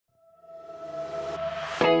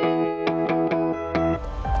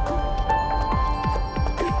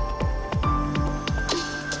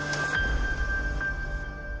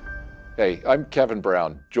Hey, I'm Kevin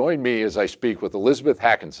Brown. Join me as I speak with Elizabeth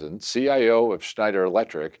Hackenson, CIO of Schneider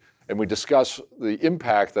Electric, and we discuss the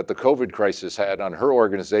impact that the COVID crisis had on her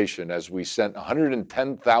organization as we sent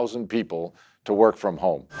 110,000 people to work from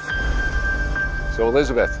home. So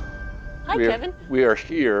Elizabeth. Hi, Kevin. We are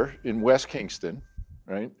here in West Kingston,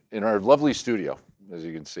 right, in our lovely studio, as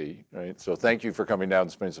you can see, right? So thank you for coming down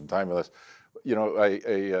and spending some time with us. You know,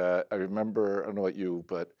 I remember, I don't know about you,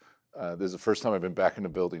 but this is the first time I've been back in the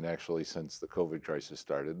building actually since the COVID crisis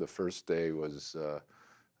started. The first day was,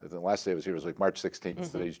 the last day I was here was like March 16th,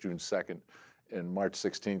 today's June 2nd. And March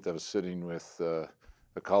 16th, I was sitting with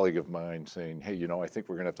a colleague of mine saying, hey, you know, I think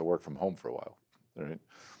we're gonna have to work from home for a while, right?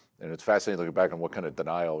 And it's fascinating looking back on what kind of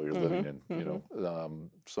denial you're living in, you know.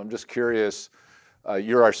 So I'm just curious,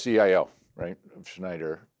 you're our CIO, right, of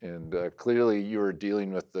Schneider, and clearly you were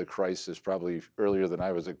dealing with the crisis probably earlier than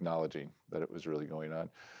I was acknowledging that it was really going on.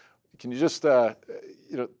 Can you just, you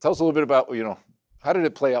know, tell us a little bit about, you know, how did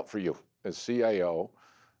it play out for you as CIO,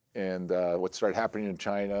 and what started happening in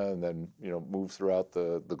China, and then, you know, move throughout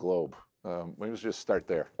the globe? Maybe let's just start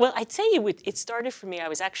there. Well, I'd say it started for me. I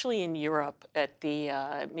was actually in Europe at the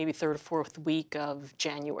maybe third or fourth week of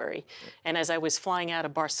January. And as I was flying out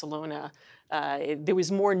of Barcelona, there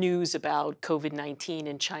was more news about COVID-19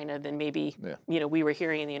 in China than maybe you know, we were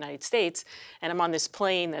hearing in the United States. And I'm on this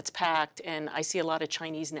plane that's packed, and I see a lot of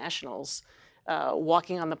Chinese nationals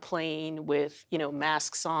walking on the plane with, you know,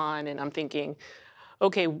 masks on, and I'm thinking,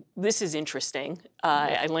 okay, this is interesting.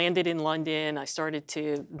 I landed in London. I started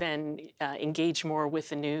to then engage more with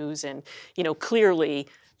the news, and, you know, clearly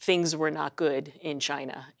things were not good in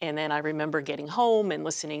China. And then I remember getting home and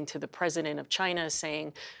listening to the president of China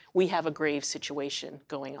saying, we have a grave situation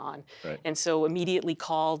going on. Right. And so immediately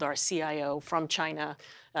called our CIO from China,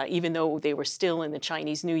 even though they were still in the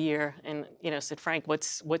Chinese New Year, and, you know, said, Frank,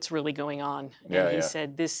 what's really going on? And he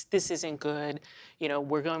said, this isn't good. You know,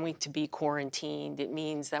 we're going to be quarantined. It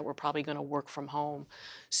means that we're probably going to work from home.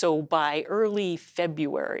 So by early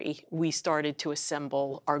February, we started to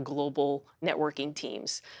assemble our global networking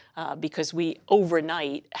teams because we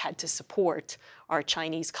overnight had to support our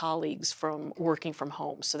Chinese colleagues from working from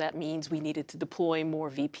home. So that means we needed to deploy more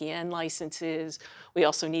VPN licenses. We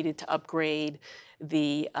also needed to upgrade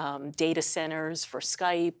the data centers for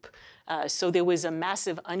Skype. So there was a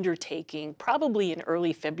massive undertaking, probably in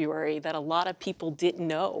early February, that a lot of people didn't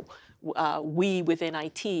know we within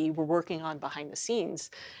IT were working on behind the scenes.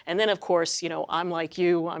 And then, of course, you know, I'm like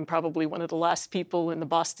you, I'm probably one of the last people in the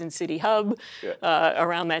Boston City hub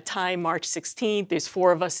around that time, March 16th. There's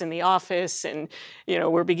 4 of us in the office, and, you know,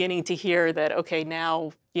 we're beginning to hear that, okay,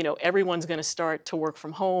 now, you know, everyone's going to start to work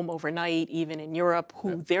from home overnight, even in Europe,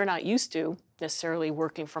 who they're not used to necessarily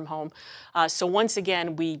working from home. So once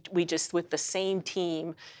again, we just, with the same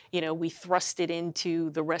team, you know, we thrusted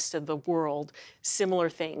into the rest of the world similar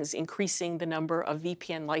things, increasing the number of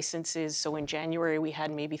VPN licenses. So in January, we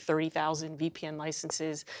had maybe 30,000 VPN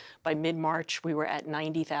licenses. By mid-March, we were at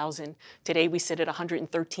 90,000. Today, we sit at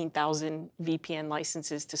 113,000 VPN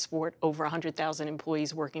licenses to support over 100,000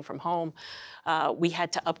 employees working from home. We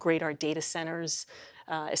had to upgrade our data centers,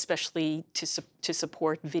 especially to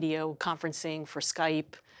support video conferencing for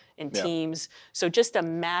Skype and Teams. So just a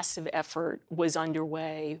massive effort was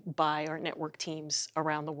underway by our network teams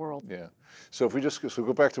around the world. Yeah. So if we just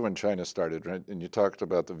go back to when China started, right? And you talked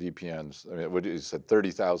about the VPNs. I mean, what you said,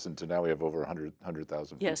 30,000 to now we have over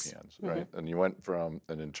 100,000 VPNs, right? And you went from,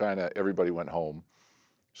 and in China, everybody went home.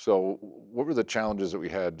 So what were the challenges that we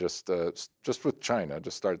had just with China,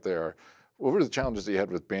 just start there? What were the challenges that you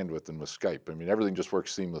had with bandwidth and with Skype? I mean, everything just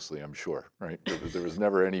works seamlessly, I'm sure, right? There was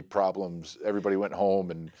never any problems. Everybody went home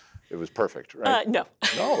and it was perfect, right? No.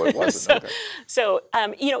 No, it wasn't. So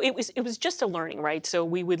you know, it was just a learning, right? So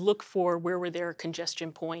we would look for where were there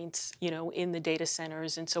congestion points, you know, in the data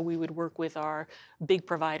centers, and so we would work with our big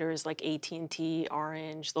providers like AT&T,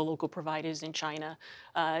 Orange, the local providers in China,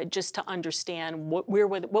 just to understand what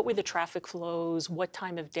were the traffic flows, what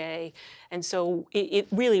time of day, and so it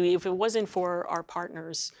really, if it wasn't for our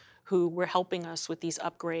partners who were helping us with these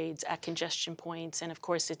upgrades at congestion points, and of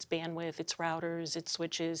course it's bandwidth, it's routers, it's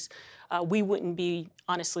switches, we wouldn't be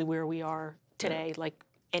honestly where we are today, like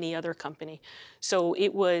any other company. So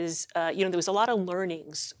it was, you know, there was a lot of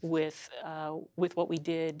learnings with what we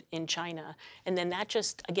did in China, and then that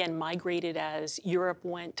just again migrated as Europe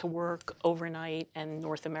went to work overnight and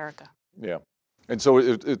North America. Yeah. And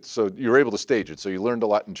so so you were able to stage it. So you learned a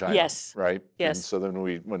lot in China, yes. right? Yes. And so then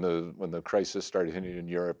when the crisis started hitting in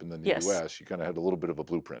Europe and then the yes. U.S., you kind of had a little bit of a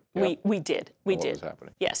blueprint. Yeah? We did. We did. What was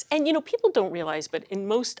happening? Yes. And you know, people don't realize, but in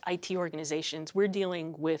most IT organizations, we're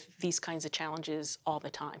dealing with these kinds of challenges all the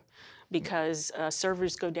time. because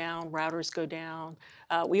servers go down, routers go down.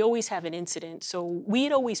 We always have an incident. So we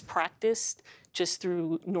had always practiced just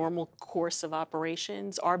through normal course of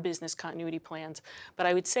operations, our business continuity plans. But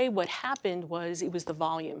I would say what happened was it was the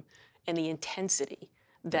volume and the intensity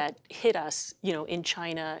that hit us, in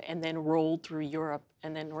China and then rolled through Europe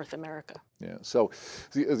and then North America. Yeah. So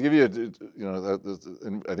I'll give you,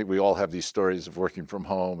 and I think we all have these stories of working from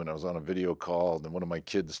home, and I was on a video call, and then one of my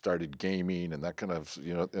kids started gaming, and that kind of,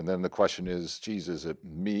 and then the question is, geez, is it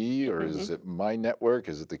me, or is it my network?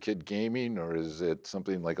 Is it the kid gaming, or is it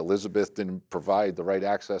something like Elizabeth didn't provide the right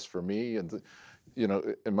access for me? And,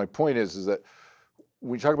 and my point is that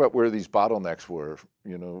when we talk about where these bottlenecks were,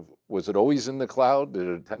 was it always in the cloud? Did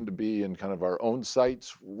it tend to be in kind of our own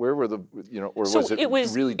sites? Where were the, or was it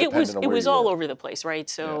really dependent on where it was you all were? over the place, right?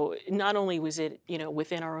 So not only was it,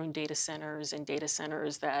 within our own data centers and data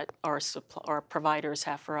centers that our providers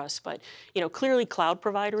have for us, but, clearly cloud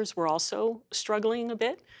providers were also struggling a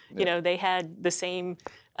bit. They had the same,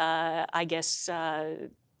 I guess,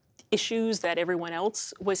 issues that everyone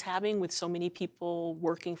else was having with so many people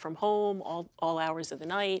working from home all hours of the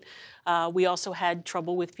night. We also had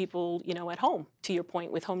trouble with people, at home, to your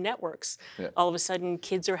point, with home networks. All of a sudden,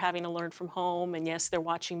 kids are having to learn from home, and yes, they're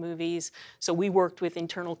watching movies. So we worked with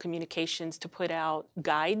internal communications to put out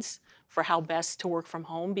guides for how best to work from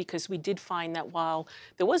home, because we did find that while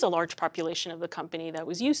there was a large population of the company that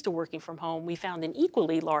was used to working from home, we found an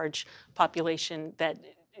equally large population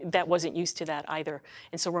that wasn't used to that either.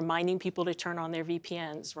 And so reminding people to turn on their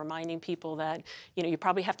VPNs, reminding people that, you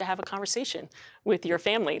probably have to have a conversation with your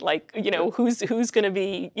family, like, who's going to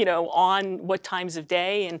be, on what times of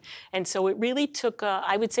day. And so it really took,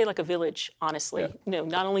 I would say, like a village, honestly.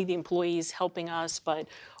 Not only the employees helping us, but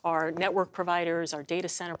our network providers, our data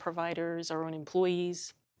center providers, our own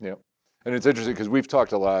employees. Yeah. And it's interesting because we've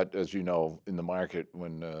talked a lot, as you know, in the market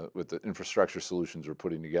when with the infrastructure solutions we're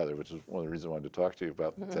putting together, which is one of the reasons I wanted to talk to you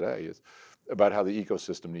about today, is about how the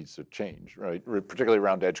ecosystem needs to change, right? Particularly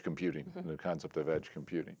around edge computing, the concept of edge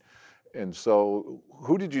computing. And so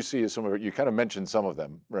who did you see as some of it? You kind of mentioned some of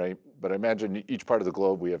them, right? But I imagine each part of the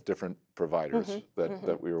globe, we have different providers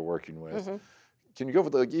that we were working with. Can you go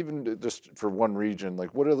for even just for one region,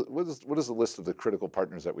 like what is the list of the critical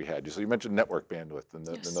partners that we had? So you mentioned network bandwidth and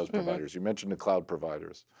those providers. You mentioned the cloud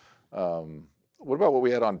providers. What about what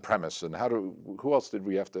we had on premise, and who else did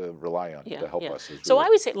we have to rely on to help us? So I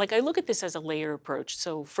would say, I look at this as a layer approach.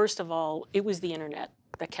 So first of all, it was the internet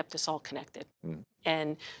that kept us all connected.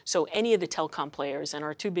 And so any of the telecom players, and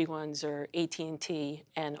our two big ones are AT&T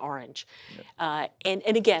and Orange. And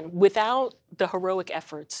again, without the heroic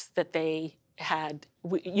efforts that they had,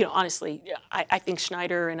 honestly, I think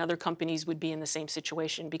Schneider and other companies would be in the same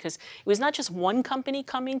situation, because it was not just one company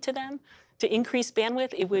coming to them to increase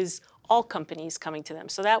bandwidth, it was all companies coming to them.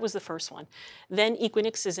 So that was the first one. Then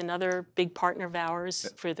Equinix is another big partner of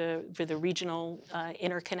ours for the regional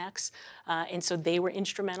interconnects. And so they were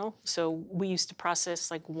instrumental. So we used to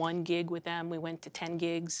process like 1 gig with them. We went to 10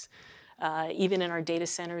 gigs. Even in our data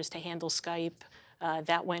centers to handle Skype.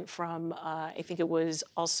 That went from, I think it was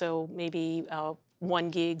also maybe 1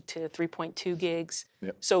 gig to 3.2 gigs.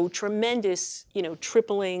 So tremendous,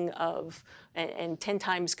 tripling of, and 10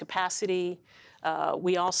 times capacity.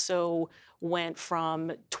 We also went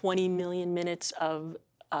from 20 million minutes of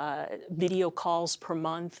video calls per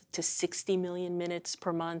month to 60 million minutes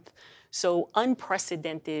per month. So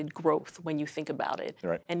unprecedented growth when you think about it.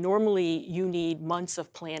 And normally you need months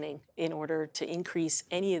of planning in order to increase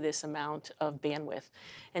any of this amount of bandwidth.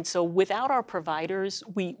 And so without our providers,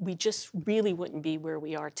 we just really wouldn't be where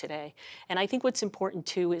we are today. And I think what's important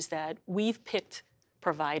too is that we've picked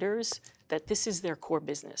providers that this is their core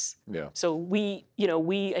business. So we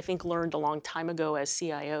I think learned a long time ago as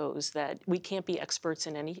CIOs that we can't be experts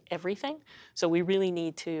in everything. So we really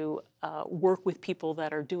need to work with people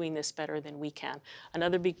that are doing this better than we can.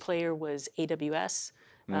 Another big player was AWS.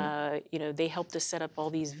 They helped us set up all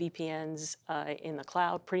these VPNs in the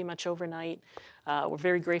cloud pretty much overnight. We're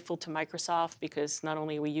very grateful to Microsoft because not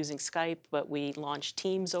only are we using Skype, but we launched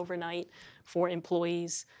Teams overnight for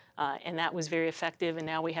employees. And that was very effective. And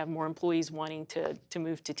now we have more employees wanting to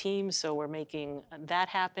move to Teams, so we're making that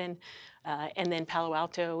happen. And then Palo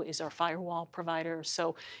Alto is our firewall provider.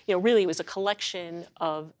 So, really it was a collection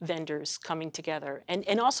of vendors coming together.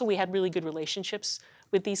 And also we had really good relationships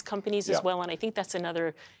with these companies as well. And I think that's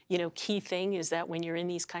another, key thing is that when you're in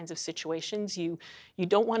these kinds of situations, you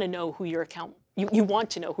don't want to know who your account, you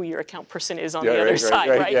want to know who your account person is on the other side,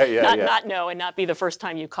 right? Not know and not be the first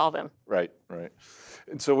time you call them. Right.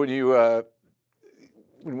 And so when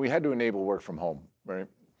we had to enable work from home, right?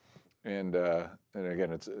 And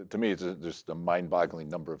again, it's to me, it's just a mind-boggling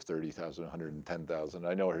number of 30,000, 110,000.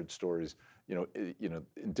 I know I heard stories, in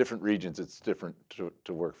different regions, it's different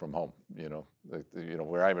to work from home.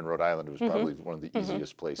 Where I'm in Rhode Island, it was probably one of the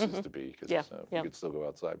easiest places to be because you could still go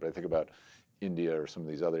outside. But I think about India or some of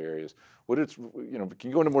these other areas. Can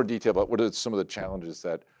you go into more detail about what are some of the challenges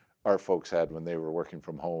that our folks had when they were working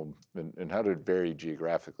from home, and how did it vary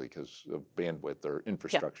geographically because of bandwidth or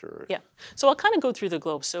infrastructure? Yeah. So I'll kind of go through the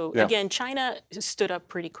globe. So again, China stood up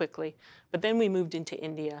pretty quickly, but then we moved into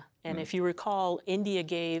India. And if you recall, India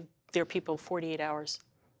gave their people 48 hours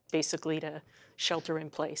basically to shelter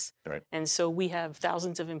in place. Right. And so we have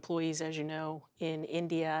thousands of employees, as you know, in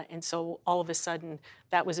India. And so all of a sudden,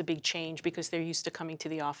 that was a big change because they're used to coming to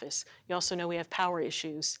the office. You also know we have power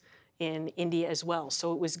issues in India as well.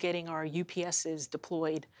 So it was getting our UPSs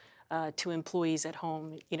deployed to employees at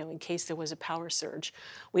home, in case there was a power surge.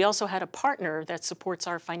 We also had a partner that supports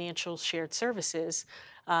our financial shared services,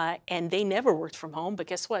 and they never worked from home, but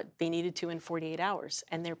guess what? They needed to in 48 hours,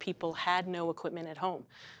 and their people had no equipment at home.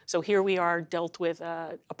 So here we are dealt with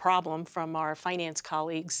a problem from our finance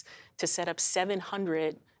colleagues to set up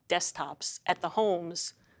 700 desktops at the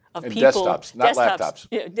homes of and people. Desktops, not laptops.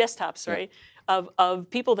 Yeah, desktops, right? Of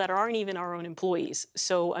people that aren't even our own employees.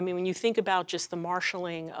 So, I mean, when you think about just the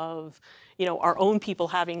marshaling of, our own people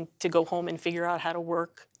having to go home and figure out how to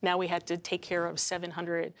work, now we had to take care of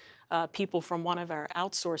 700 people from one of our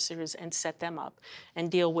outsourcers and set them up and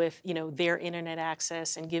deal with, their internet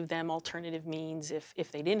access and give them alternative means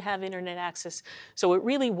if they didn't have internet access. So it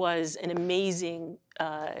really was an amazing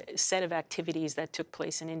set of activities that took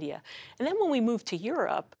place in India. And then when we moved to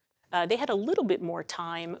Europe, they had a little bit more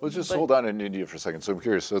time. Let's just hold on in India for a second. So I'm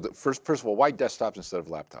curious. So first of all, why desktops instead of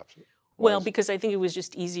laptops? Well, because I think it was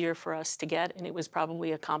just easier for us to get, and it was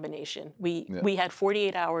probably a combination. We had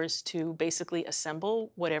 48 hours to basically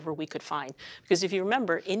assemble whatever we could find. Because if you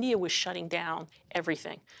remember, India was shutting down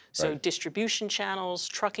everything. So distribution channels,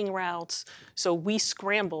 trucking routes. So we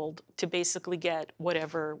scrambled to basically get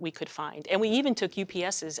whatever we could find. And we even took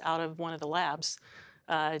UPSs out of one of the labs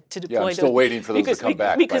to deploy. Yeah, I'm still waiting for those to come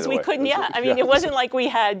back. Because we couldn't. Yeah, I mean, it wasn't like we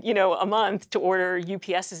had a month to order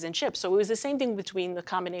UPSs and ship. So it was the same thing between the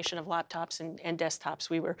combination of laptops and desktops.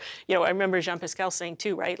 We were, I remember Jean-Pascal saying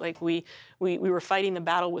too, right? Like we were fighting the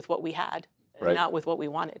battle with what we had, not with what we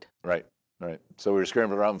wanted. Right. Right. So we were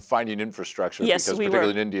scrambling around finding infrastructure because particularly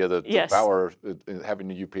in India, the power, having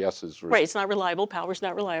the UPSs. Right. It's not reliable. Power's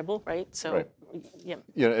not reliable. Right. So, yeah.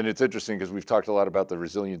 And it's interesting because we've talked a lot about the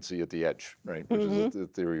resiliency at the edge, right? Which is the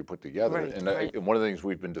theory you put together. Right, and one of the things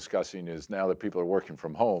we've been discussing is now that people are working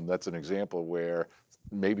from home, that's an example where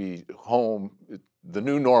maybe home, the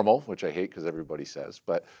new normal, which I hate because everybody says,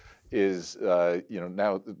 but is,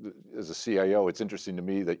 now as a CIO, it's interesting to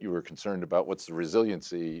me that you were concerned about what's the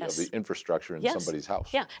resiliency of the infrastructure in somebody's house.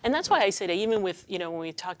 Yeah, and that's why I say that even with, when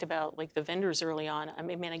we talked about like the vendors early on, I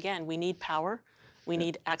mean, again, we need power, we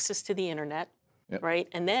need access to the internet, right?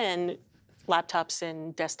 And then laptops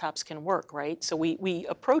and desktops can work, right? So we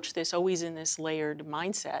approach this always in this layered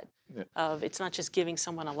mindset of it's not just giving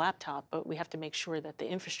someone a laptop, but we have to make sure that the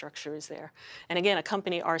infrastructure is there. And again, a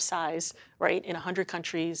company our size, right, in 100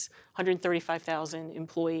 countries, 135,000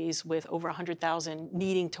 employees with over 100,000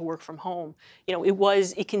 needing to work from home,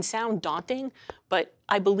 it can sound daunting, but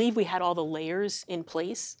I believe we had all the layers in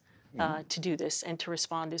place to do this and to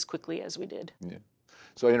respond as quickly as we did. Yeah.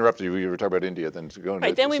 So I interrupted you. You were talking about India, then to go into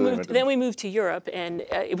right. Then we moved to Europe, and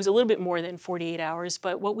it was a little bit more than 48 hours.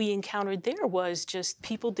 But what we encountered there was just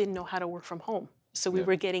people didn't know how to work from home. So we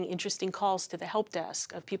were getting interesting calls to the help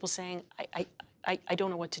desk of people saying, "I don't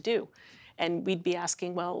know what to do," and we'd be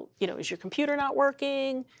asking, "Well, is your computer not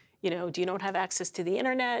working? Do you not have access to the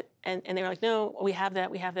internet?" And they were like, "No, we have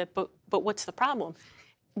that, but what's the problem?"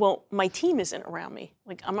 Well, my team isn't around me.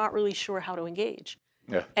 Like I'm not really sure how to engage.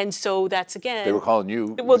 Yeah. And so that's again. They were calling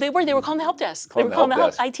you. Well, they were calling the help desk. They were calling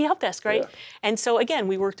the IT help desk, right? Yeah. And so again,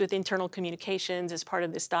 we worked with internal communications as part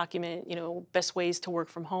of this document. Best ways to work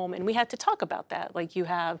from home, and we had to talk about that. Like you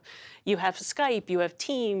have Skype, you have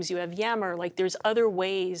Teams, you have Yammer. Like there's other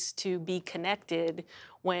ways to be connected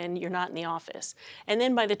when you're not in the office. And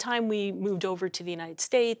then by the time we moved over to the United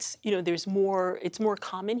States, it's more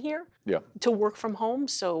common here to work from home.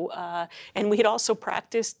 So, and we had also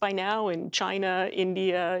practiced by now in China,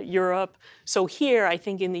 India, Europe. So here, I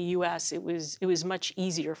think in the US, it was much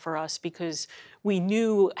easier for us because we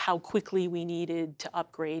knew how quickly we needed to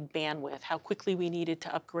upgrade bandwidth, how quickly we needed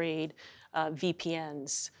to upgrade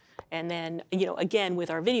VPNs. And then, again,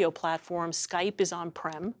 with our video platform, Skype is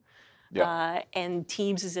on-prem. and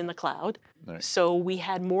Teams is in the cloud. Right. So we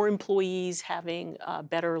had more employees having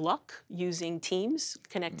better luck using Teams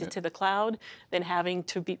connected to the cloud than having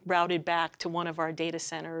to be routed back to one of our data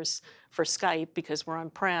centers for Skype because we're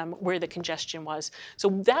on-prem, where the congestion was. So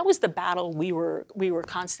that was the battle we were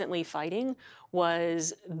constantly fighting,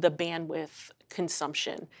 was the bandwidth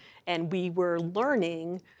consumption. And we were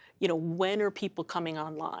learning, when are people coming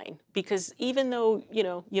online? Because even though,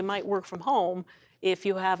 you might work from home, if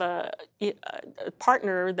you have a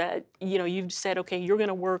partner that, you've said, okay, you're going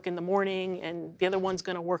to work in the morning and the other one's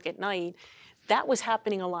going to work at night, that was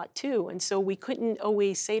happening a lot too. And so we couldn't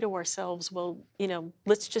always say to ourselves, well,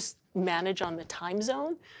 let's just manage on the time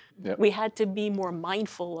zone. Yep. We had to be more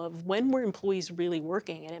mindful of when were employees really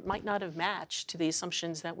working, and it might not have matched to the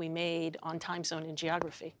assumptions that we made on time zone and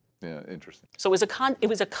geography. Yeah, interesting. So it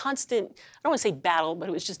was a constant, I don't want to say battle, but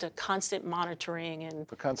it was just a constant monitoring and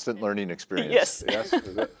a constant learning experience. Yes.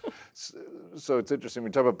 So it's interesting.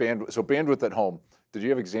 We talk about bandwidth. So bandwidth at home. Did you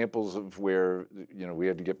have examples of where we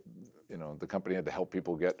had to get, the company had to help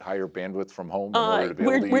people get higher bandwidth from home in order to be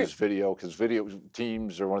able to use video? Because video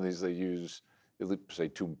Teams are one of these they use, say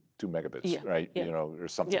two megabits, right? Or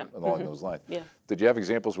something along those lines. Yeah. Did you have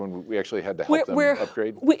examples when we actually had to help them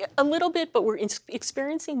upgrade? A little bit, but we're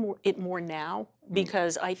experiencing it more now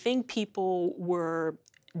because I think people were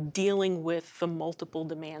dealing with the multiple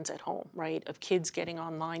demands at home, right? Of kids getting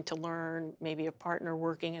online to learn, maybe a partner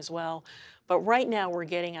working as well. But right now we're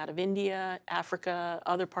getting out of India, Africa,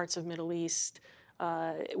 other parts of Middle East,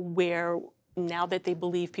 where now that they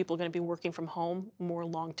believe people are going to be working from home more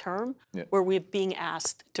long term, where we're being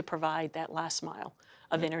asked to provide that last mile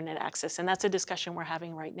of internet access. And that's a discussion we're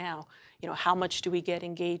having right now. How much do we get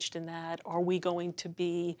engaged in that? Are we going to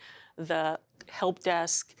be the help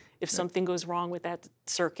desk if something goes wrong with that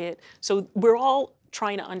circuit? So we're all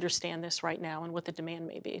trying to understand this right now and what the demand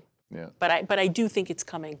may be. Yeah. But I do think it's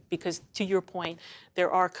coming because, to your point,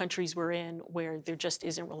 there are countries we're in where there just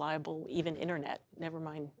isn't reliable even internet. Never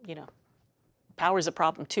mind, power is a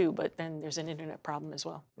problem too, but then there's an internet problem as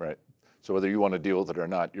well. Right. So whether you want to deal with it or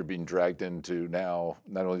not, you're being dragged into now,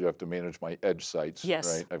 not only do I have to manage my edge sites,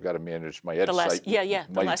 right? I've got to manage my edge site. The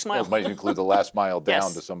last mile. Might include the last mile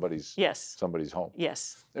down to somebody's home.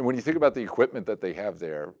 Yes. And when you think about the equipment that they have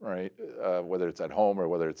there, right, whether it's at home or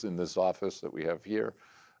whether it's in this office that we have here,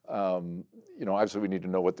 obviously we need to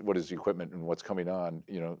know what is the equipment and what's coming on,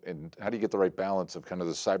 and how do you get the right balance of kind of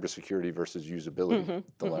the cybersecurity versus usability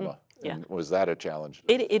dilemma? And was that a challenge?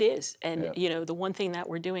 It is. And, the one thing that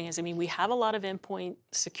we're doing is, we have a lot of endpoint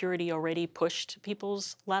security already pushed to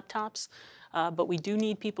people's laptops, but we do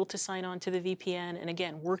need people to sign on to the VPN. And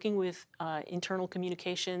again, working with internal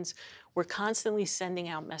communications, we're constantly sending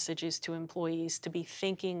out messages to employees to be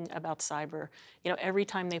thinking about cyber, every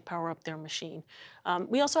time they power up their machine.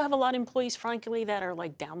 We also have a lot of employees, frankly, that are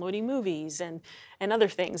like downloading movies and other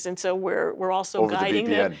things. And so we're also guiding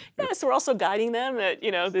them. Yes, we're also guiding them that,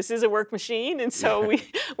 this is a work machine. And so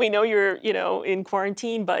we know you're, in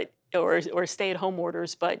quarantine, but or stay-at-home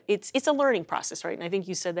orders, but it's a learning process, right? And I think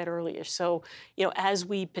you said that earlier. So, as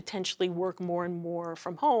we potentially work more and more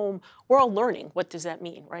from home, we're all learning. What does that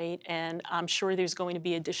mean, right? And I'm sure there's going to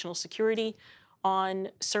be additional security on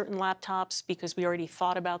certain laptops because we already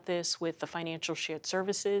thought about this with the financial shared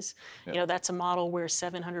services. That's a model where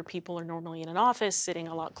 700 people are normally in an office, sitting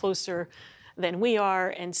a lot closer than we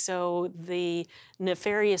are. And so the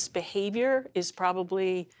nefarious behavior is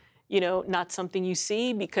probably not something you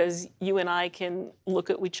see because you and I can look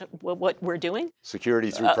at what we're doing.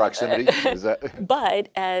 Security through proximity, is that? But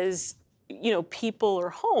as people are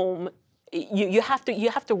home, you have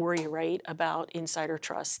to worry, right, about insider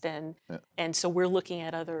trust, and so we're looking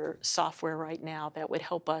at other software right now that would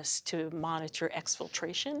help us to monitor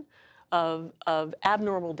exfiltration of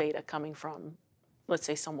abnormal data coming from, let's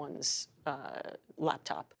say, someone's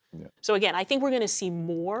laptop. So again, I think we're going to see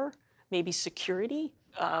more maybe security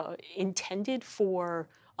intended for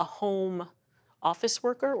a home office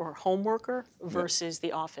worker or home worker versus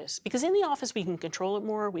the office. Because in the office, we can control it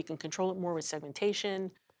more. We can control it more with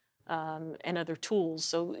segmentation and other tools.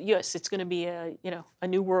 So yes, it's going to be a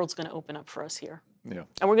new world's going to open up for us here. Yeah.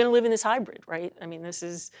 And we're going to live in this hybrid, right? This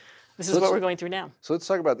is what we're going through now. So let's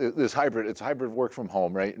talk about this hybrid. It's hybrid work from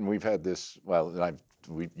home, right? And we've had this,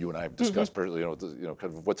 you and I have discussed, kind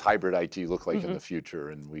of what's hybrid IT look like in the future,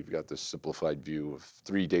 and we've got this simplified view of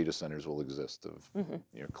 3 data centers will exist of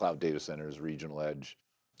cloud data centers, regional edge,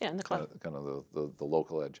 in the cloud, kind of the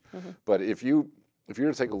local edge. But if you were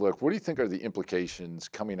to take a look, what do you think are the implications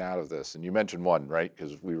coming out of this? And you mentioned one, right?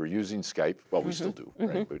 Because we were using Skype. Well, we still do,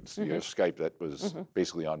 right? But you have Skype that was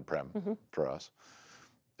basically on-prem for us.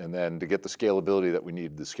 And then to get the scalability that we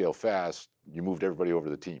needed to scale fast, you moved everybody over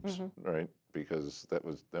to Teams, right? Because that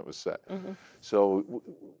was set. So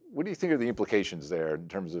what do you think are the implications there in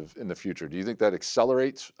terms of in the future? Do you think that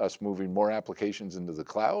accelerates us moving more applications into the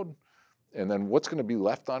cloud? And then what's going to be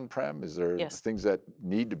left on-prem? Is there Yes. things that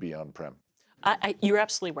need to be on-prem? You're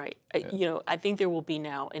absolutely right. I think there will be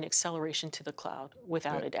now an acceleration to the cloud,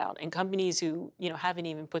 without a doubt. And companies who haven't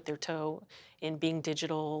even put their toe in being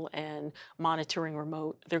digital and monitoring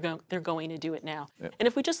remote, they're going to do it now. And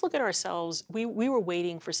if we just look at ourselves, we were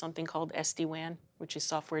waiting for something called SD-WAN, which is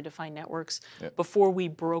software-defined networks, before we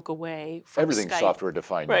broke away from Everything's Skype.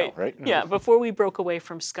 software-defined now, right? Yeah, before we broke away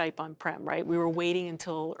from Skype on-prem, right? We were waiting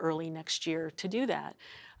until early next year to do that.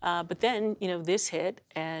 But then, this hit,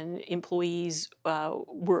 and employees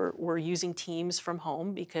were using Teams from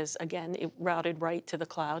home because, again, it routed right to the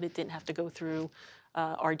cloud. It didn't have to go through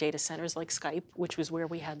our data centers like Skype, which was where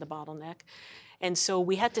we had the bottleneck. And so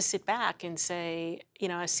we had to sit back and say,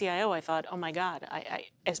 as CIO, I thought, oh my God,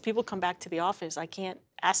 as people come back to the office, I can't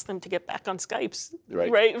ask them to get back on Skype.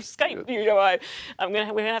 Skype. We're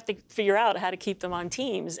gonna have to figure out how to keep them on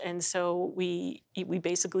Teams. And so we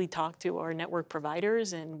basically talked to our network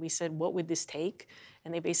providers and we said, what would this take?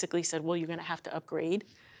 And they basically said, well, you're gonna have to upgrade.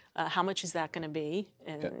 How much is that gonna be?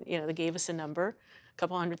 And they gave us a number, a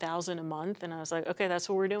couple $100,000 a month, and I was like, okay, that's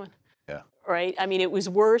what we're doing. Yeah. Right. I mean, it was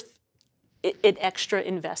worth an extra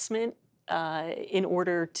investment in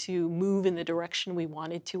order to move in the direction we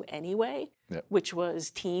wanted to anyway, which was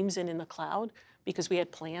Teams and in the cloud, because we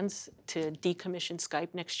had plans to decommission Skype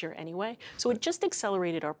next year anyway. So it just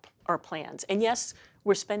accelerated our plans. And yes,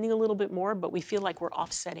 we're spending a little bit more, but we feel like we're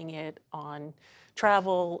offsetting it on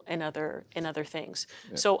travel and other things.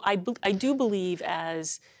 So I do believe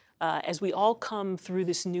as we all come through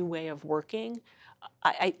this new way of working,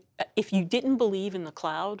 if you didn't believe in the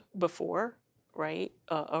cloud before, right,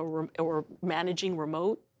 or managing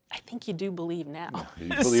remote, I think you do believe now. You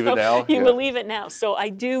believe it now? You believe it now. So I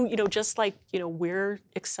do, just like, we're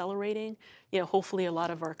accelerating, hopefully a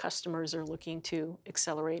lot of our customers are looking to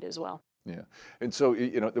accelerate as well. Yeah. And so,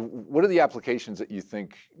 what are the applications that you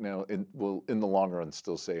think now will, in the long run,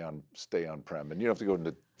 still stay on-prem? And you don't have to go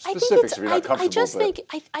into specifics if you're not comfortable.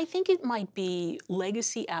 I think it might be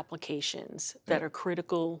legacy applications that are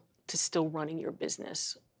critical to still running your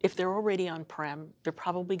business. If they're already on-prem, they're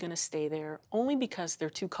probably going to stay there only because they're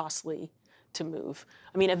too costly to move.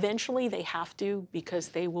 I mean, eventually they have to because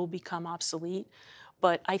they will become obsolete.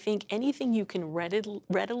 But I think anything you can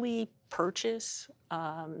readily purchase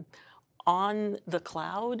on the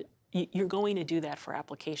cloud, you're going to do that for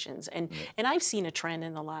applications. And I've seen a trend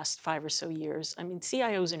in the last 5 or so years. I mean,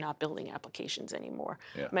 CIOs are not building applications anymore.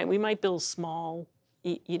 I mean, we might build small,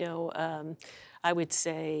 I would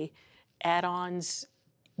say, add-ons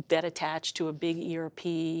that attach to a big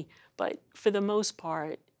ERP, but for the most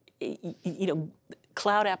part,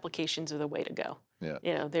 cloud applications are the way to go.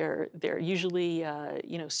 They're usually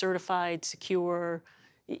certified, secure.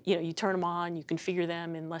 You turn them on, you configure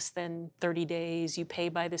them in less than 30 days. You pay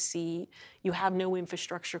by the seat. You have no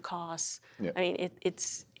infrastructure costs. I mean,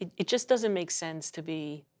 it just doesn't make sense to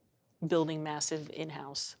be building massive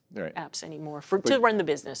in-house apps anymore to run the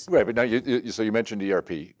business. Right, but now so you mentioned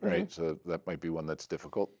ERP, right? So that might be one that's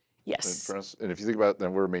difficult. Yes. For us. And if you think about it,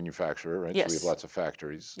 then we're a manufacturer, right? Yes. So we have lots of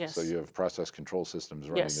factories. Yes. So you have process control systems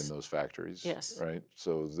running in those factories. Yes. Right?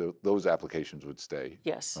 So those applications would stay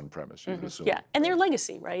on premise, you would assume. Yeah, and they're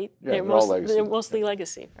legacy, right? Yeah, they're all legacy. They're mostly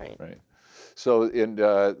legacy, right? Right. So, and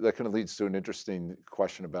that kind of leads to an interesting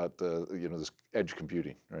question about this edge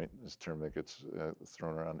computing, right? This term that gets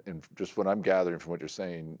thrown around. And just what I'm gathering from what you're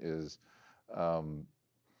saying is,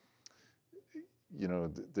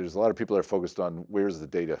 there's a lot of people that are focused on where's the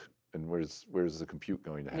data and where's the compute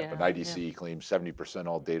going to happen. IDC claims 70%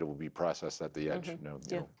 all data will be processed at the edge.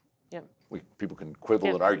 People can quibble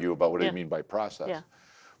and argue about what they mean by process.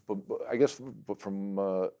 But I guess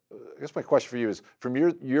my question for you is, from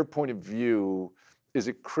your point of view, is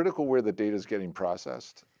it critical where the data is getting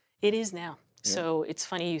processed? It is now. So it's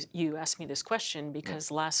funny you asked me this question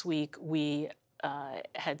because last week we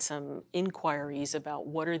had some inquiries about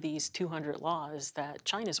what are these 200 laws that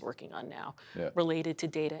China's working on now related to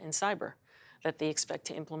data and cyber that they expect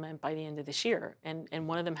to implement by the end of this year. And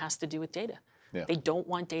one of them has to do with data. They don't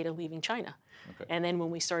want data leaving China. And then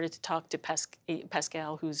when we started to talk to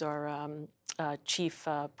Pascal, who's our chief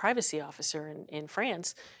privacy officer in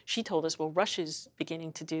France, she told us, well, Russia's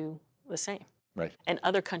beginning to do the same. Right. And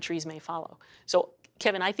other countries may follow. So,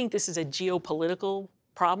 Kevin, I think this is a geopolitical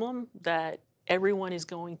problem that everyone is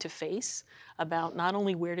going to face about not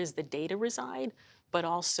only where does the data reside, but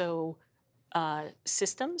also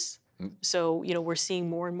systems So, we're seeing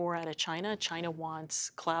more and more out of China. China wants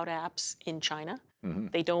cloud apps in China.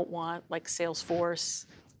 They don't want like Salesforce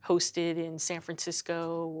hosted in San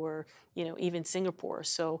Francisco or, even Singapore.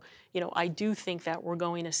 So, I do think that we're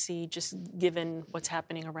going to see, just given what's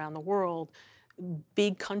happening around the world,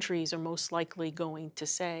 big countries are most likely going to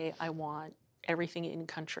say, I want everything in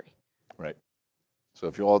country. Right. So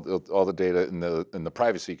if you all the data and the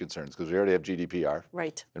privacy concerns, because we already have GDPR,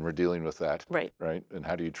 Right. and we're dealing with that, Right. right? And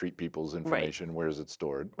how do you treat people's information? Where is it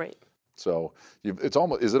stored? Right. So it's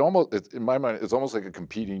almost, is it almost, in my mind, it's almost like a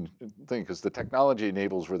competing thing, because the technology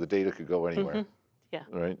enables where the data could go anywhere. Yeah.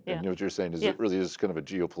 Right. Yeah. And what you're saying is Yeah. it really is kind of a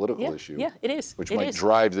geopolitical issue. Yeah, it is. Which It might is.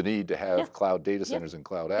 drive the need to have Yeah. cloud data centers and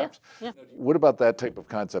cloud apps. Yeah. What about that type of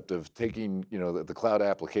concept of taking, the cloud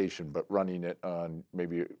application, but running it on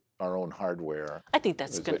maybe our own hardware? I think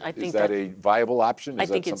that's good. Is that a viable option? I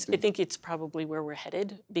think it's probably where we're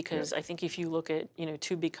headed, because I think if you look at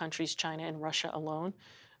two big countries, China and Russia alone,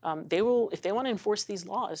 they will, if they want to enforce these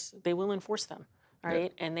laws, they will enforce them,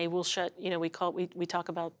 right? And they will shut. We talk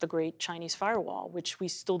about the Great Chinese Firewall, which we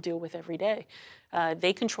still deal with every day.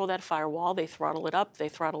 They control that firewall. They throttle it up. They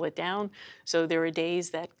throttle it down. So there are days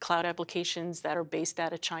that cloud applications that are based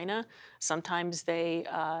out of China, sometimes they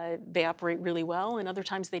operate really well, and other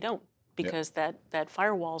times they don't, because that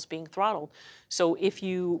firewall is being throttled. So if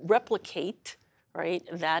you replicate, right,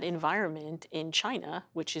 that environment in China,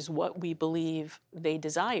 which is what we believe they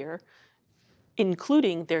desire,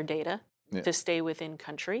 including their data to stay within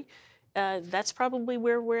country, that's probably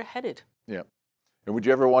where we're headed. Yeah. And would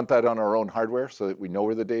you ever want that on our own hardware so that we know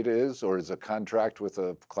where the data is, or is a contract with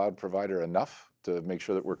a cloud provider enough to make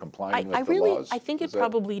sure that we're complying with the laws? I think it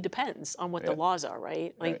probably depends on what the laws are,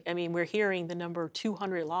 right? Like, Right. I mean, we're hearing the number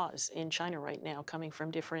 200 laws in China right now coming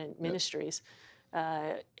from different ministries.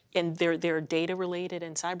 And they're data related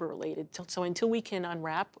and cyber related. So until we can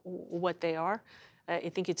unwrap what they are, I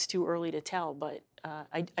think it's too early to tell. But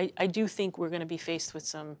I do think we're going to be faced with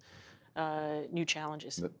some new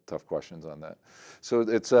challenges. Tough questions on that. So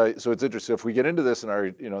it's interesting. If we get into this,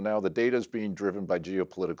 and now the data is being driven by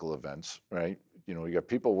geopolitical events, right? You got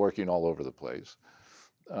people working all over the place.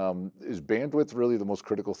 Is bandwidth really the most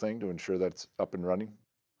critical thing to ensure that's up and running?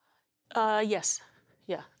 Yes.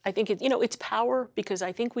 Yeah, I think it's power, because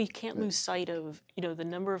I think we can't lose sight of the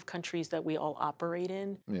number of countries that we all operate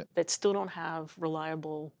in that still don't have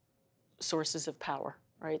reliable sources of power,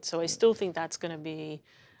 right? So I still think that's going to be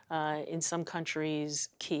in some countries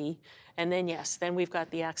key. And then then we've got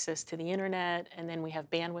the access to the internet, and then we have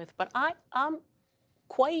bandwidth. But I'm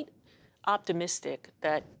quite optimistic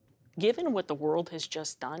that, given what the world has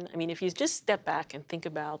just done, I mean, if you just step back and think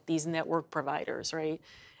about these network providers, right,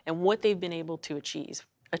 and what they've been able to achieve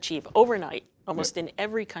overnight, almost in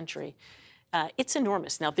every country, it's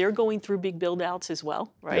enormous. Now, they're going through big build-outs as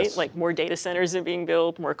well, right? Yes. Like, more data centers are being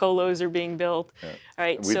built, more colos are being built,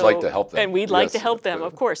 right? And we'd like to help them. And we'd like to help them,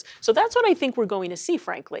 of course. So that's what I think we're going to see,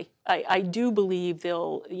 frankly. I do believe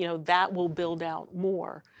that will build out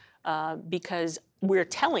more, because we're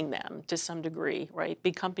telling them to some degree, right?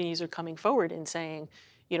 Big companies are coming forward and saying,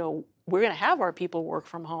 we're going to have our people work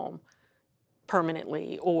from home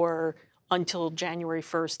permanently, or until January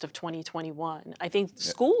 1st of 2021. I think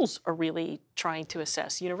schools are really trying to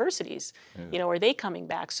assess, universities, are they coming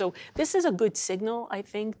back? So this is a good signal, I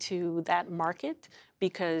think, to that market,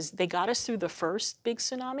 because they got us through the first big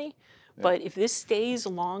tsunami. But if this stays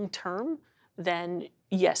long term, then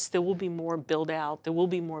yes, there will be more build out, there will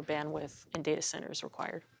be more bandwidth and data centers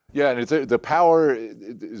required. Yeah, and the power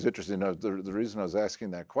is interesting. The reason I was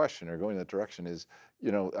asking that question, or going that direction, is,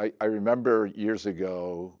 I remember years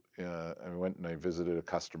ago, I went and I visited a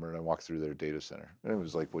customer, and I walked through their data center, and it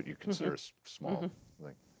was like what you consider small.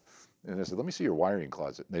 And I said, "Let me see your wiring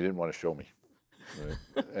closet." And they didn't want to show me.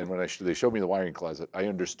 Right? And when they showed me the wiring closet, I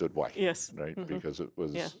understood why. Yes. Right? Because it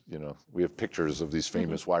was, we have pictures of these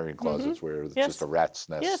famous wiring closets where it's just a rat's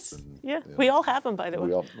nest. Yes. And, We all have them, by the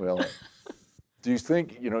way. We all Do you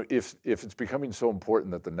think, if it's becoming so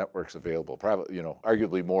important that the network's available, probably,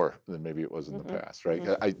 arguably more than maybe it was in the past, right?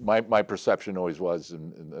 My perception always was,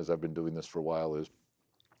 and as I've been doing this for a while, is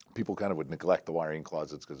people kind of would neglect the wiring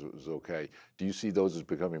closets because it was okay. Do you see those as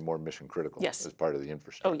becoming more mission critical as part of the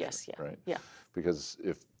infrastructure? Oh, yes, Right? Yeah. Because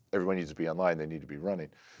if everyone needs to be online, they need to be running.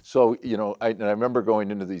 So, I remember going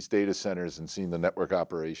into these data centers and seeing the network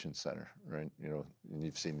operations center, right? And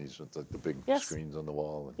you've seen these with the big screens on the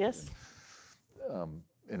wall.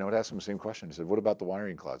 and I would ask them the same question. I said, what about the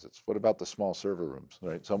wiring closets? What about the small server rooms,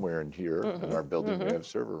 right? Somewhere in here in our building, we have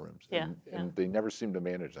server rooms. And they never seem to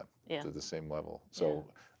manage them to the same level. So,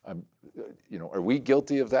 are we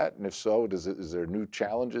guilty of that? And if so, is there new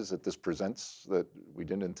challenges that this presents that we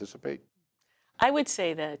didn't anticipate? I would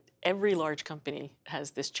say that every large company has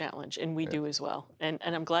this challenge, and we do as well. And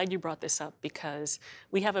I'm glad you brought this up because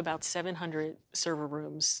we have about 700 server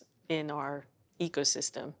rooms in our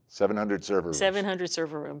ecosystem. 700 server rooms. 700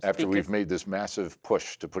 server rooms. After we've made this massive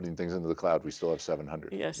push to putting things into the cloud, we still have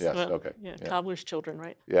 700. Yes. Yes. Well, Okay. Yeah. Cobbler's children,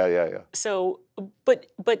 right? Yeah. So, but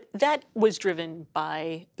that was driven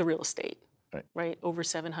by the real estate. Right, over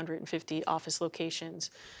 750 office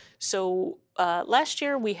locations. So last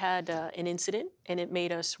year we had an incident, and it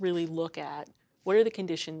made us really look at what are the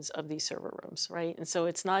conditions of these server rooms, right? And so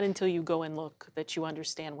it's not until you go and look that you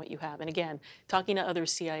understand what you have. And again, talking to other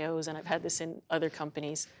CIOs, and I've had this in other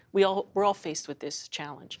companies, we're all faced with this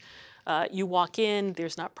challenge. You walk in,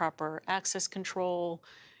 there's not proper access control.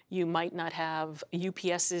 You might not have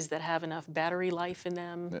UPSs that have enough battery life in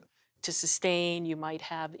them. To sustain. You might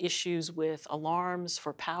have issues with alarms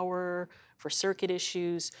for power, for circuit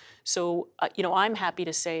issues. So, I'm happy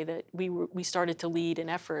to say that we started to lead an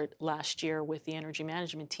effort last year with the energy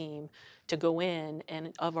management team to go in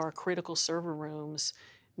and, of our critical server rooms,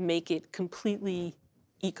 make it completely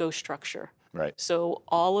EcoStruxure. Right. So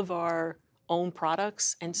all of our own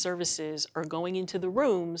products and services are going into the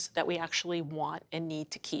rooms that we actually want and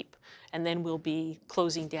need to keep. And then we'll be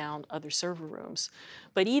closing down other server rooms.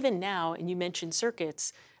 But even now, and you mentioned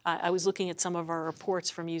circuits, I was looking at some of our reports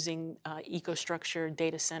from using EcoStruxure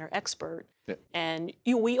Data Center Expert, and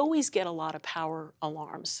we always get a lot of power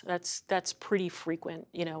alarms. That's pretty frequent.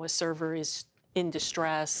 A server is in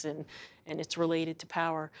distress and it's related to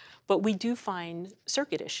power. But we do find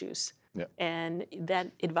circuit issues. And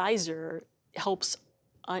that advisor helps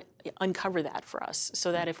uncover that for us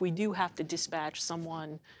so that if we do have to dispatch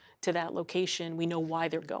someone to that location, we know why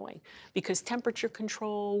they're going. Because temperature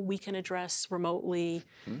control we can address remotely,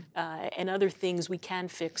 and other things we can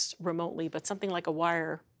fix remotely, but something like a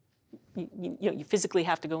wire, you physically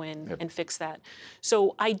have to go in and fix that.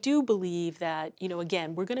 So I do believe that,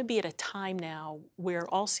 again, we're going to be at a time now where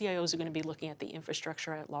all CIOs are going to be looking at the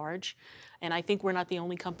infrastructure at large. And I think we're not the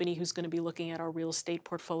only company who's going to be looking at our real estate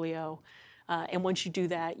portfolio. And once you do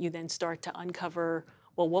that, you then start to uncover,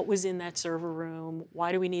 well, what was in that server room?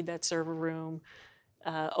 Why do we need that server room?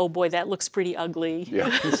 Oh boy, that looks pretty ugly.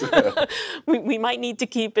 We might need to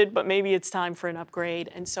keep it, but maybe it's time for an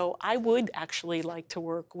upgrade. And so I would actually like to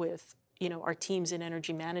work with our teams in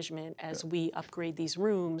energy management as we upgrade these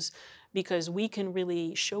rooms, because we can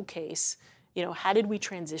really showcase, how did we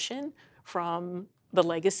transition from the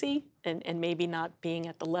legacy and maybe not being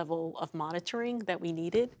at the level of monitoring that we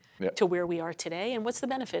needed to where we are today, and what's the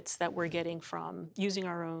benefits that we're getting from using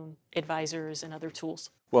our own advisors and other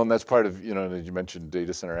tools. Well, and that's part of, as you mentioned,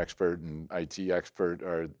 Data Center Expert and IT Expert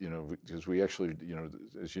are, because we actually,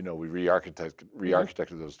 as you know, we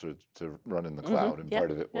re-architected those to run in the cloud. And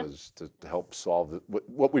part of it was to help solve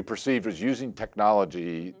what we perceived was using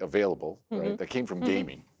technology available, right, that came from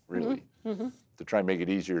gaming, really, to try and make it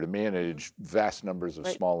easier to manage vast numbers of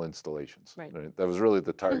small installations. Right. That was really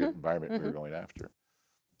the target environment we were going after.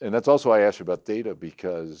 And that's also why I asked you about data,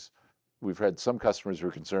 because we've had some customers who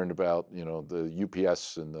are concerned about, the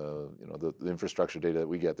UPS and the infrastructure data that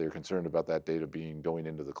we get. They're concerned about that data going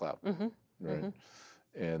into the cloud, right?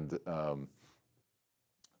 And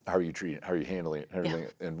how are you treating it? How are you handling it? Everything.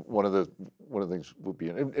 And one of the things would be,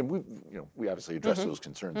 and we obviously address those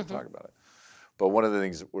concerns and talk about it. But one of the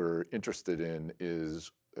things that we're interested in is,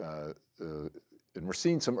 and we're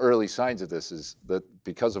seeing some early signs of this, is that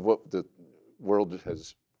because of what the world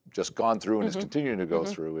has just gone through and is continuing to go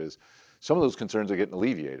through, is some of those concerns are getting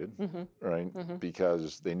alleviated, right?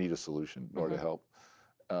 Because they need a solution in order to help,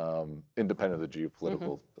 independent of the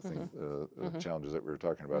geopolitical challenges that we were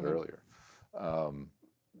talking about earlier.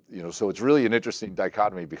 So it's really an interesting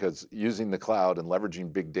dichotomy, because using the cloud and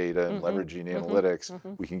leveraging big data and leveraging analytics,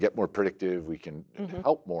 we can get more predictive, we can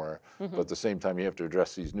help more, but at the same time you have to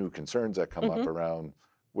address these new concerns that come up around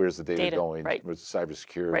where's the data going, where's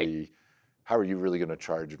cybersecurity, how are you really going to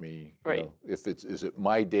charge me? If is it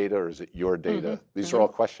my data or is it your data? These are all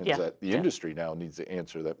questions that the industry now needs to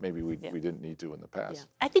answer that maybe we didn't need to in the past.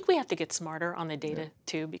 I think we have to get smarter on the data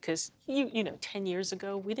too, because 10 years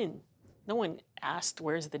ago no one asked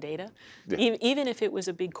where's the data, even if it was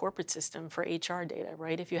a big corporate system for HR data,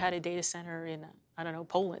 right? If you had a data center in,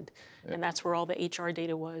 Poland, and that's where all the HR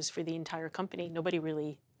data was for the entire company, nobody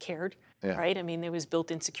really cared, Yeah. right? I mean, there was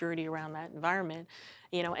built-in security around that environment,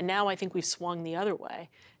 and now I think we've swung the other way.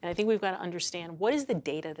 And I think we've got to understand what is the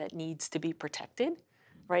data that needs to be protected,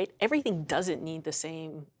 right? Everything doesn't need the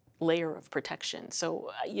same layer of protection.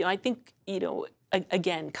 So, I think,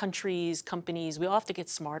 again, countries, companies, we all have to get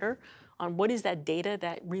smarter on what is that data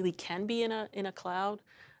that really can be in a cloud.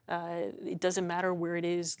 It doesn't matter where it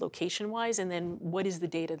is location-wise, and then what is the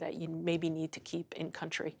data that you maybe need to keep in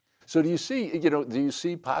country. So do you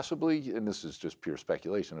see possibly, and this is just pure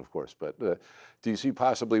speculation, of course, but do you see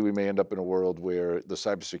possibly we may end up in a world where the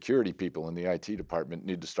cybersecurity people in the IT department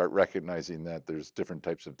need to start recognizing that there's different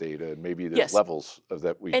types of data and maybe there's Yes. levels of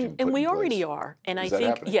that we can put And we in place? already are. And Is I that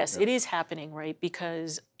think, happening? yes, Yeah. it is happening, right?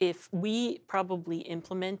 Because if we probably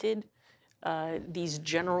implemented these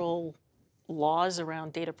general laws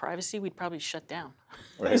around data privacy, we'd probably shut down.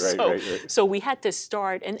 Right. So we had to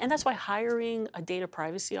start, and that's why hiring a data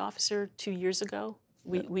privacy officer 2 years ago,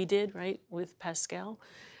 we did, right, with Pascal.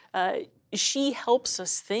 She helps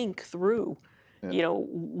us think through,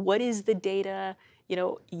 what is the data?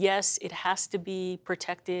 Yes, it has to be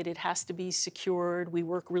protected, it has to be secured. We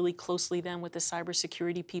work really closely then with the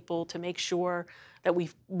cybersecurity people to make sure that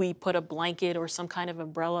we put a blanket or some kind of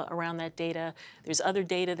umbrella around that data. There's other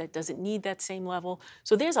data that doesn't need that same level.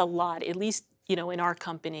 So there's a lot, at least, in our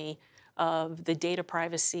company, of the data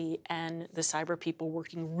privacy and the cyber people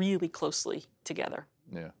working really closely together.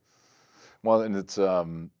 Yeah. Well, and it's,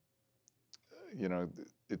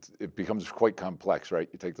 it becomes quite complex, right?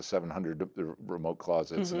 You take the 700 remote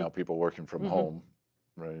closets, and now people working from home,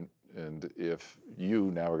 right? And if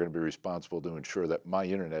you now are going to be responsible to ensure that my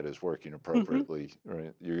internet is working appropriately,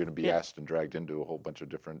 right? You're going to be asked and dragged into a whole bunch of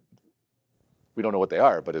different. We don't know what they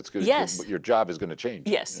are, but it's good. Yes. Your job is going to change.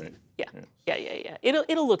 Yes. Right? Yeah.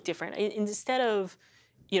 It'll look different. Instead of,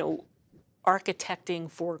 architecting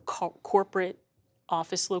for corporate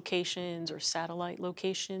office locations or satellite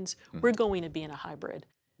locations, we're going to be in a hybrid.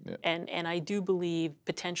 Yeah. And I do believe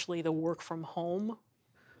potentially the work from home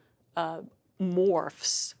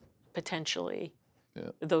morphs potentially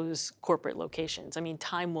those corporate locations. I mean,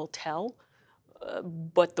 time will tell,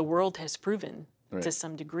 but the world has proven to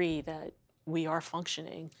some degree that we are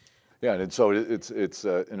functioning. Yeah, and so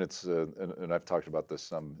and I've talked about this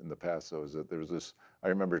some in the past. So is that there was this? I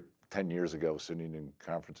remember 10 years ago sitting in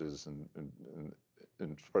conferences and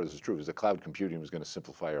part of this is true, is that cloud computing was going to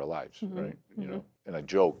simplify our lives, right? And I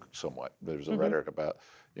joke somewhat. There's a rhetoric about,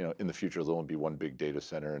 in the future there'll only be one big data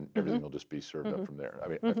center and everything will just be served up from there. I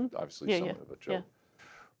mean, obviously somewhat of a joke,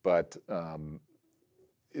 but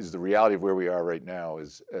is the reality of where we are right now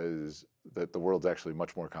is that the world's actually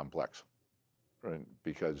much more complex, right?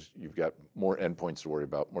 Because you've got more endpoints to worry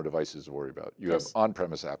about, more devices to worry about. You have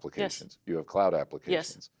on-premise applications, you have cloud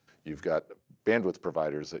applications. You've got bandwidth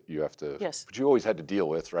providers that you have to, but you always had to deal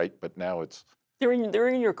with, right? But now they're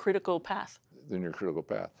in your critical path. In your critical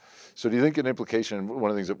path. So do you think an implication,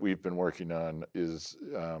 one of the things that we've been working on is,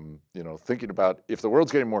 thinking about if the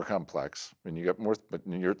world's getting more complex and you got more, but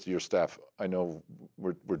your staff, I know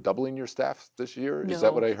we're doubling your staff this year. No. Is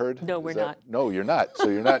that what I heard? No, we're not. No, you're not. So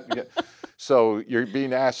you're not. So you're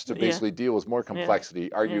being asked to basically deal with more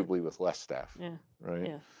complexity, arguably with less staff, right?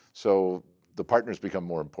 Yeah. So the partners become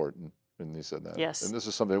more important, and you said that. Yes. And this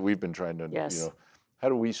is something that we've been trying to, how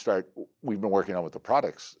do we start? We've been working on with the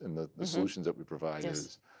products and the solutions that we provide.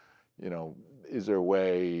 Is there a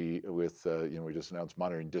way with, we just announced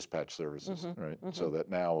monitoring dispatch services, right? So that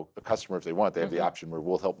now a customer, if they want, they have the option where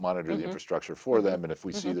we'll help monitor the infrastructure for them, and if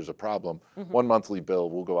we see there's a problem, one monthly bill,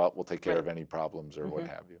 we'll go out, we'll take care of any problems or what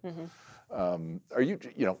have you. Are you,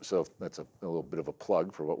 so that's a little bit of a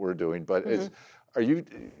plug for what we're doing, but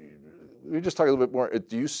we just talk a little bit more.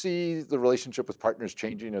 Do you see the relationship with partners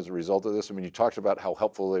changing as a result of this? I mean, you talked about how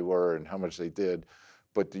helpful they were and how much they did,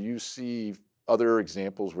 but do you see other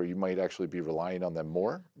examples where you might actually be relying on them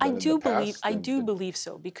more? I do believe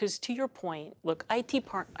so, because to your point, look, IT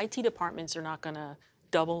departments are not going to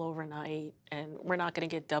double overnight, and we're not going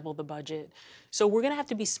to get double the budget. So we're going to have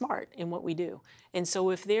to be smart in what we do. And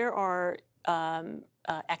so if there are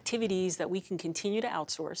activities that we can continue to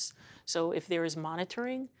outsource, so if there is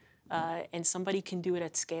monitoring, and somebody can do it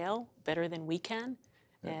at scale better than we can,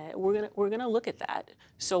 we're gonna look at that.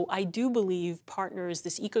 So I do believe partners,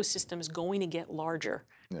 this ecosystem is going to get larger,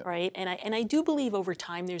 right? And I do believe over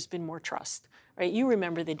time there's been more trust, right? You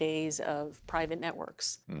remember the days of private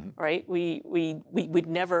networks, right? We'd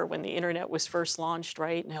never, when the internet was first launched,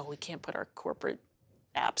 right? No, we can't put our corporate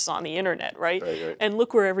apps on the internet, right? And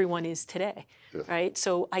look where everyone is today, right?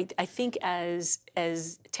 So I think as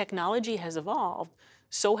technology has evolved,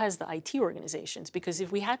 so has the IT organizations. Because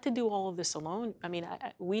if we had to do all of this alone, I mean,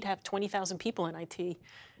 we'd have 20,000 people in IT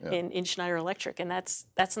in Schneider Electric, and that's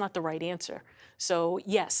not the right answer. So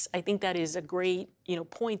yes, I think that is a great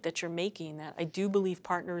point that you're making, that I do believe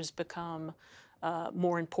partners become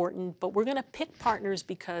more important, but we're going to pick partners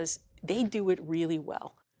because they do it really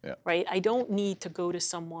well. Yeah. Right? I don't need to go to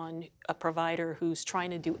someone, a provider who's trying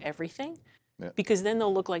to do everything, because then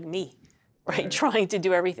they'll look like me, right? Trying to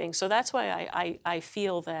do everything. So that's why I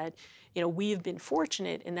feel that we've been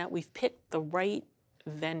fortunate in that we've picked the right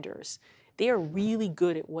vendors. They are really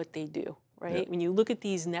good at what they do, right? When you look at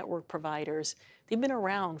these network providers, they've been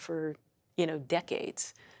around for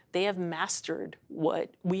decades. They have mastered what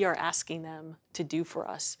we are asking them to do for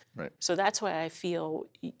us. Right. So that's why I feel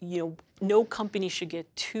no company should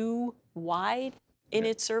get too wide in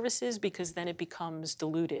its services, because then it becomes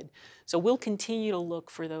diluted. So we'll continue to look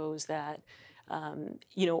for those that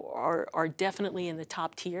are definitely in the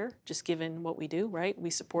top tier, just given what we do, right? We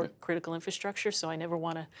support critical infrastructure, so I never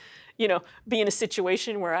want to be in a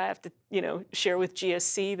situation where I have to share with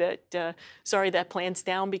GSC that sorry, that plant's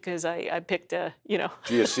down because I picked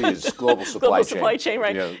GSC is global supply global chain. supply chain,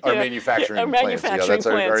 right? Our manufacturing our plants. manufacturing That's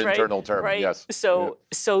plants, our internal term. right? Yes. So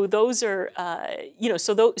those are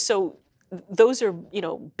those are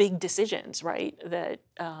big decisions, right? That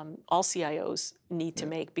all CIOs need to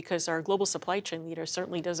make, because our global supply chain leader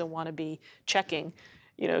certainly doesn't want to be checking,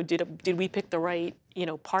 did we pick the right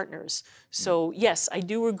partners? So yes, I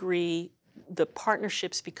do agree. The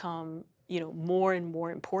partnerships become more and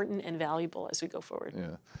more important and valuable as we go forward.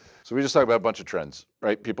 Yeah. So we just talked about a bunch of trends,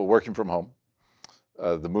 right? People working from home,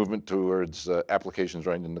 the movement towards applications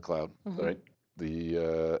running in the cloud, right?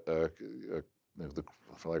 The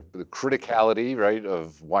criticality, right,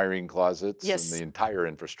 of wiring closets and the entire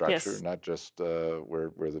infrastructure, not just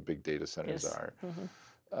where the big data centers are.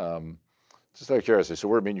 Just out of curiosity, so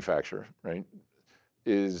we're a manufacturer, right?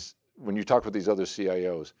 When you talk with these other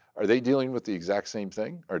CIOs, are they dealing with the exact same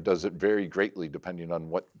thing, or does it vary greatly depending on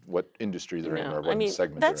what industry they're in or what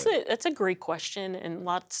segment they're in? That's a great question, and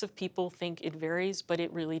lots of people think it varies, but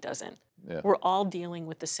it really doesn't. Yeah. We're all dealing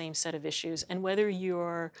with the same set of issues, and whether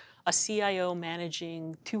you're a CIO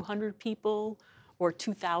managing 200 people or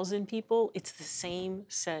 2,000 people, it's the same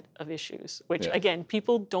set of issues, which again,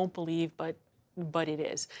 people don't believe, but it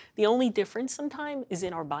is. The only difference sometimes is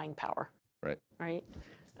in our buying power. Right?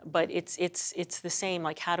 But it's the same.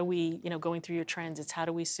 Like, how do we, going through your trends, it's how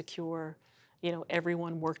do we secure,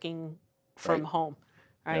 everyone working from home,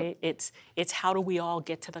 right? It's how do we all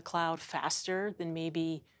get to the cloud faster than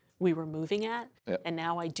maybe we were moving at. And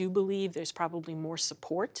now I do believe there's probably more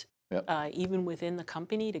support, even within the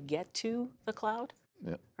company, to get to the cloud.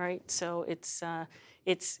 Right. So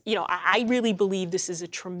I really believe this is a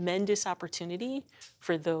tremendous opportunity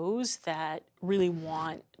for those that really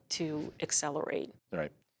want to accelerate.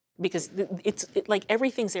 Right. Because it's like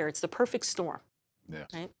everything's there. It's the perfect storm. Yeah.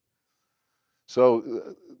 Right.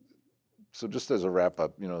 So just as a wrap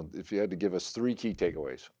up, if you had to give us 3 key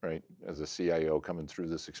takeaways, right, as a CIO coming through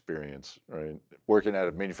this experience, right, working at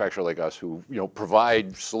a manufacturer like us who,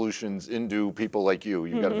 provide solutions into people like you.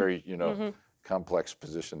 You've got a very, complex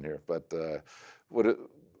position here. But what do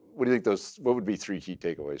you think what would be 3 key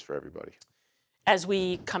takeaways for everybody? As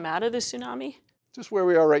we come out of the tsunami? Just where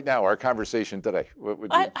we are right now, our conversation today. What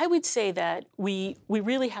would you... I would say that we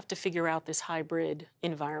really have to figure out this hybrid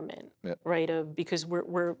environment, right? Because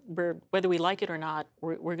we're whether we like it or not,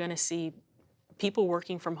 we're going to see people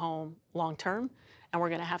working from home long term, and we're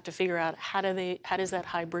going to have to figure out how does that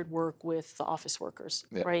hybrid work with the office workers,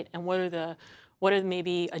 right? And what are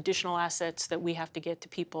maybe additional assets that we have to get to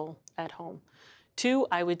people at home. 2,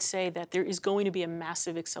 I would say that there is going to be a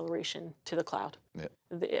massive acceleration to the cloud.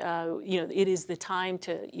 It is the time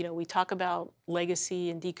to, we talk about legacy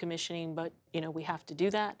and decommissioning, but, we have to do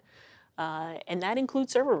that. And that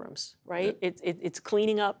includes server rooms, right? It's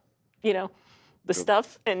cleaning up, the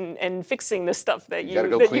stuff and fixing the stuff that you got to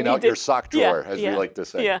go clean out your sock drawer, as we like to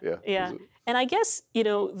say. Yeah. And I guess,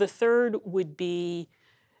 the third would be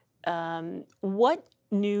what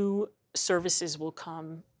new services will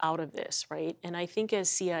come out of this, right? And I think as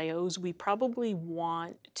CIOs, we probably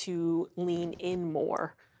want to lean in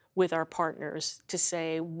more with our partners to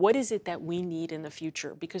say, what is it that we need in the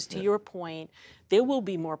future? Because to your point, there will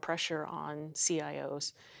be more pressure on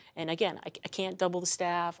CIOs. And again, I can't double the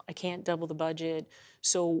staff, I can't double the budget.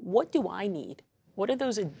 So what do I need? What are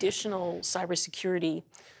those additional cybersecurity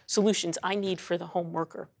solutions I need for the home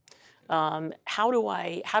worker? How do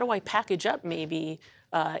I package up maybe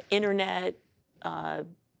internet,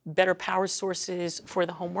 better power sources for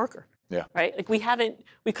the home worker? Yeah. Right? Like we've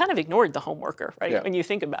kind of ignored the home worker, right? Yeah. When you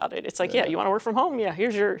think about it, it's like, yeah, you want to work from home? Yeah,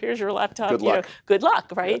 here's your laptop. Good luck. Good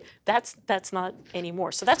luck, right? That's not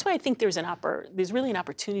anymore. So that's why I think there's really an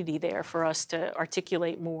opportunity there for us to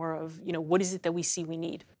articulate more of, what is it that we see we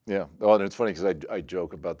need. Yeah. Well, and it's funny because I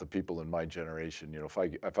joke about the people in my generation.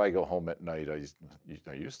 If I go home at night,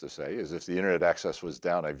 I used to say, is if the internet access was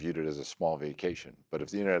down, I viewed it as a small vacation. But if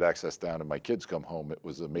the internet access down and my kids come home, it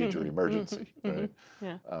was a major emergency, right?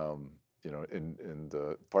 Yeah. And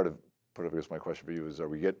part of I guess my question for you is, are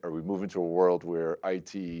we moving to a world where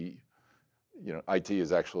IT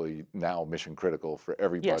is actually now mission critical for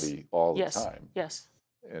everybody all the time? Yes.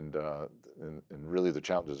 And really the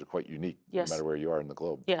challenges are quite unique no matter where you are in the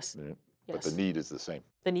globe. Yes. But the need is the same.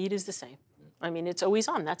 The need is the same. I mean, it's always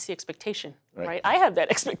on. That's the expectation, right? I have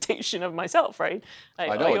that expectation of myself, right?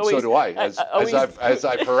 I know, and so do I. As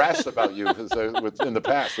I've harassed about you in the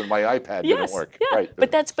past when my iPad didn't work. Yeah. Right.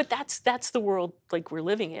 But that's the world like we're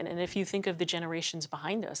living in. And if you think of the generations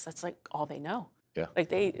behind us, that's like all they know. Yeah. Like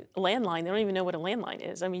landline, they don't even know what a landline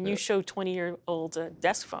is. I mean, you show 20-year-olds a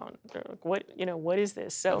desk phone. They're like, what is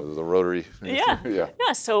this? So the rotary. Yeah.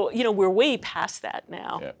 So, we're way past that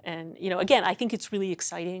now. Yeah. And, again, I think it's really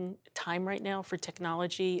exciting time right now for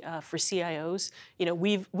technology, for CIOs.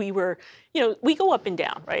 We go up and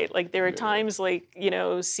down, right? Like there are times like,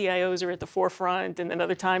 CIOs are at the forefront, and then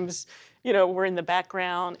other times, we're in the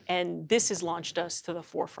background, and this has launched us to the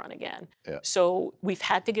forefront again. Yeah. So we've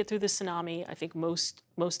had to get through the tsunami. I think most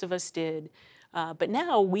of us did. But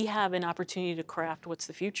now we have an opportunity to craft what's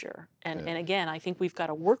the future. And again, I think we've got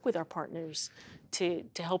to work with our partners to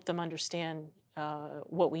help them understand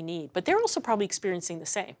what we need. But they're also probably experiencing the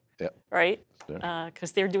same, right?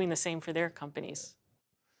 Because they're doing the same for their companies.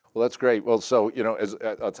 Well, that's great. Well, so, as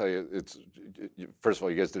I'll tell you, first of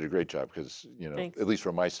all, you guys did a great job because, at least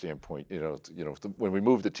from my standpoint, when we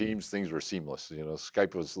moved the teams, things were seamless.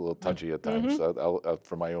 Skype was a little touchy at times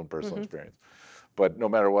from my own personal experience. But no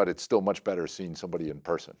matter what, it's still much better seeing somebody in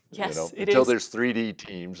person. Yes, it until is. There's 3D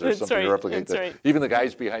teams or something to replicate that. Right. Even the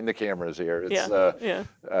guys behind the cameras here, it's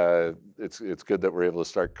good that we're able to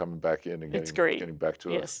start coming back in and getting back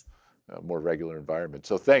to a more regular environment.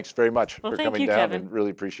 So thanks very much for coming down, Kevin. and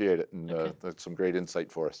really appreciate it. And that's some great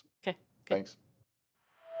insight for us. Okay. Thanks.